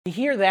You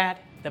hear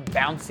that? The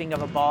bouncing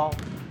of a ball?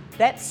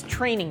 That's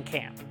training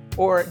camp,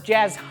 or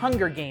Jazz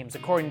Hunger Games,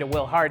 according to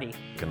Will Hardy.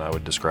 And I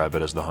would describe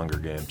it as the Hunger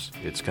Games.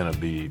 It's gonna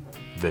be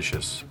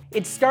vicious.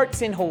 It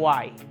starts in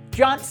Hawaii,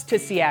 jaunts to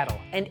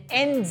Seattle, and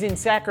ends in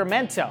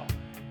Sacramento.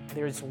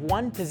 There's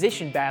one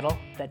position battle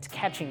that's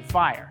catching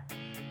fire.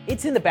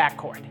 It's in the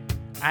backcourt.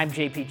 I'm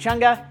JP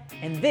Chunga,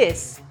 and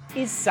this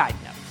is Side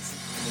Notes.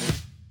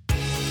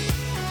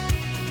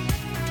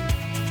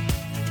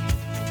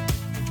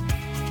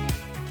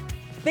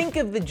 Think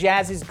of the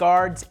Jazz's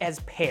guards as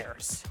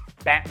pairs.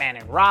 Batman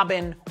and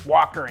Robin,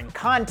 Walker and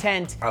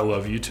Content. I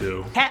love you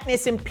too.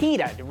 Katniss and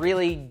Peeta to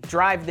really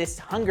drive this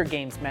Hunger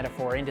Games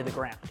metaphor into the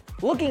ground.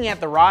 Looking at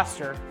the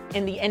roster,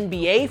 in the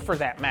NBA for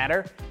that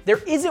matter, there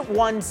isn't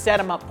one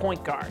set-em-up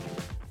point guard.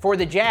 For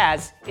the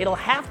Jazz, it'll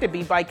have to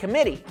be by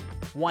committee.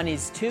 1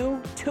 is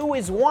 2, 2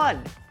 is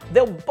 1.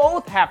 They'll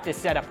both have to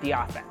set up the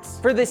offense.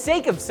 For the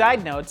sake of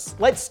side notes,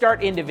 let's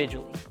start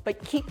individually,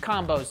 but keep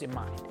combos in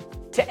mind.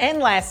 To end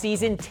last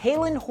season,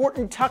 Talen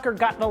Horton-Tucker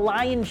got the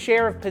lion's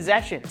share of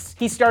possessions.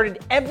 He started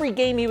every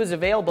game he was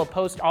available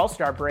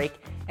post-All-Star break,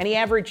 and he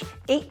averaged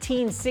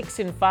 18, 6,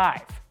 and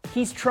 5.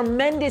 He's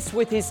tremendous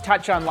with his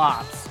touch on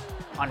lobs,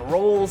 on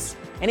rolls,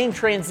 and in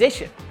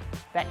transition.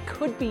 That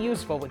could be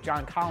useful with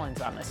John Collins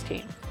on this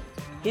team.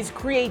 His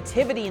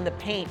creativity in the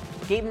paint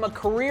gave him a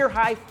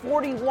career-high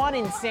 41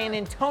 in San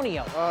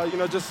Antonio.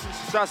 Just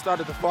shots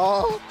started to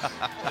fall.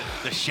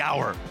 The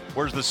shower.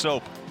 Where's the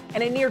soap?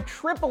 And a near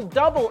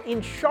triple-double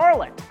in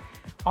Charlotte.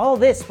 All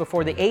this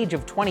before the age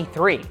of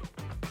 23.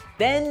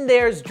 Then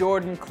there's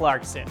Jordan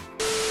Clarkson.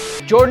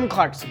 Jordan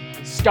Clarkson,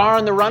 star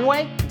on the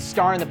runway,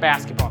 star on the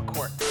basketball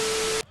court.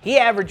 He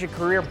averaged a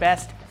career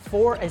best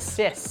 4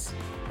 assists,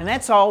 and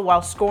that's all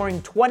while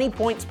scoring 20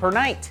 points per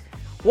night.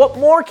 What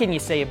more can you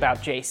say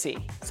about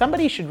JC?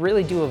 Somebody should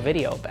really do a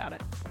video about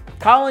it.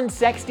 Collin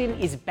Sexton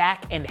is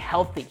back and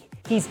healthy.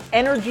 He's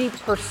energy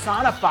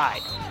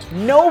personified.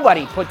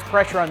 Nobody puts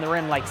pressure on the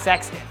rim like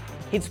Sexton.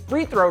 His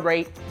free throw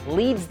rate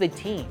leads the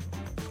team.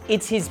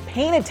 It's his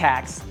paint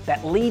attacks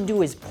that lead to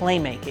his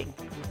playmaking.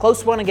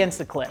 Close one against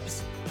the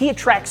Clips. He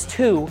attracts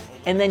 2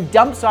 and then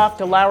dumps off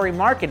to Lauri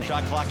Markkanen.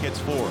 Shot clock hits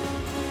 4.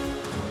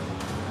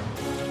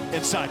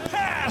 Inside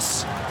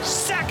pass,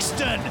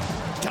 Sexton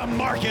to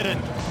Markkanen.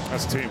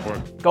 That's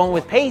teamwork. Going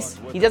with pace,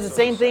 he does the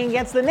same thing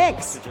against the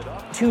Knicks.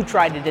 2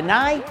 tried to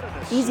deny,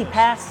 easy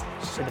pass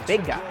to the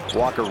big guy.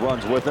 Walker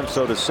runs with him,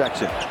 so does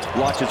Sexton.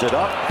 Launches it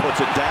up,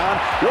 puts it down.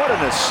 What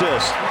an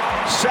assist.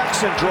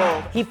 Sexton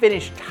drove. He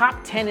finished top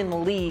 10 in the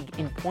league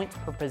in points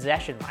per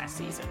possession last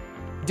season.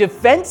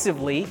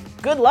 Defensively,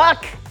 good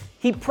luck.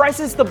 He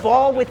presses the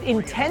ball with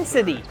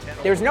intensity.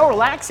 There's no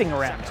relaxing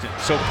around him.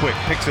 So quick,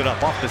 picks it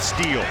up off the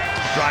steal.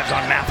 Drives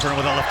on Mathurin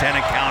with a left hand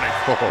and counted.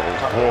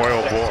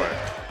 Oh boy.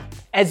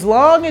 As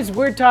long as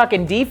we're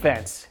talking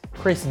defense,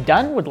 Chris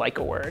Dunn would like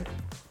a word.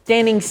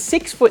 Standing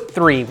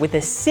 6'3" with a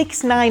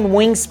 6'9"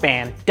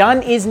 wingspan,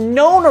 Dunn is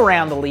known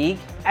around the league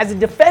as a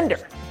defender.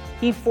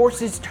 He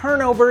forces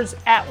turnovers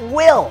at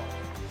will,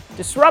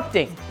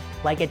 disrupting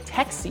like a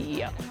tech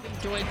CEO.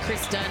 Enjoyed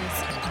Chris Dunn's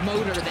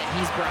motor that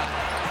he's brought.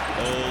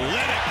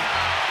 Olynyk.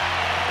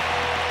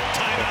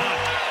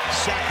 Timeout,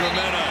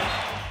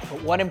 Sacramento.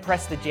 But what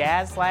impressed the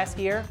Jazz last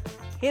year?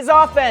 His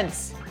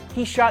offense.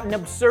 He shot an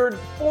absurd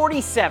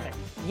 47.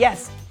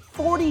 Yes,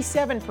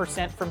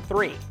 47% from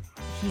 3.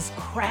 He's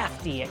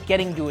crafty at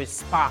getting to his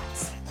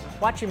spots.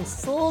 Watch him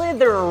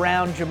slither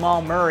around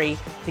Jamal Murray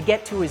to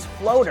get to his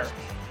floater.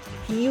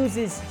 He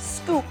uses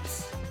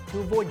scoops to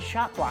avoid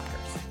shot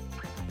blockers.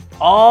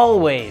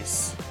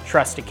 Always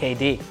trust a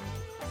KD.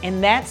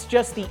 And that's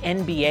just the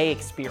NBA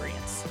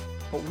experience.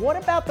 But what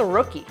about the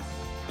rookie?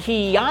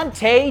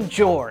 Keyonte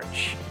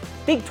George.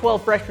 Big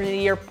 12 freshman of the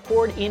year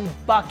poured in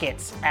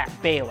buckets at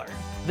Baylor.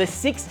 The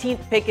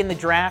 16th pick in the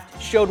draft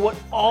showed what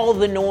all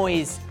the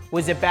noise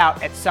was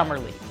about at Summer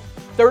League.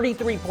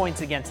 33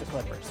 points against the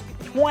Clippers,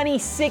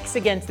 26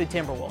 against the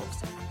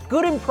Timberwolves.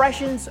 Good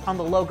impressions on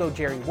the logo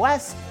Jerry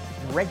West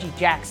and Reggie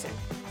Jackson.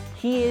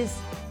 He is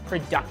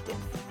productive.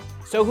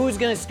 So who's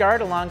going to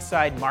start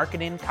alongside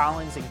Markkanen,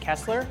 Collins, and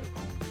Kessler?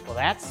 Well,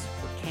 that's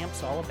what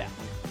camp's all about.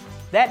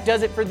 That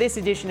does it for this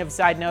edition of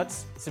Side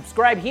Notes.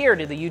 Subscribe here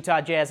to the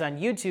Utah Jazz on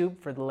YouTube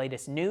for the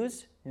latest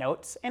news,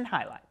 notes, and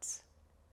highlights.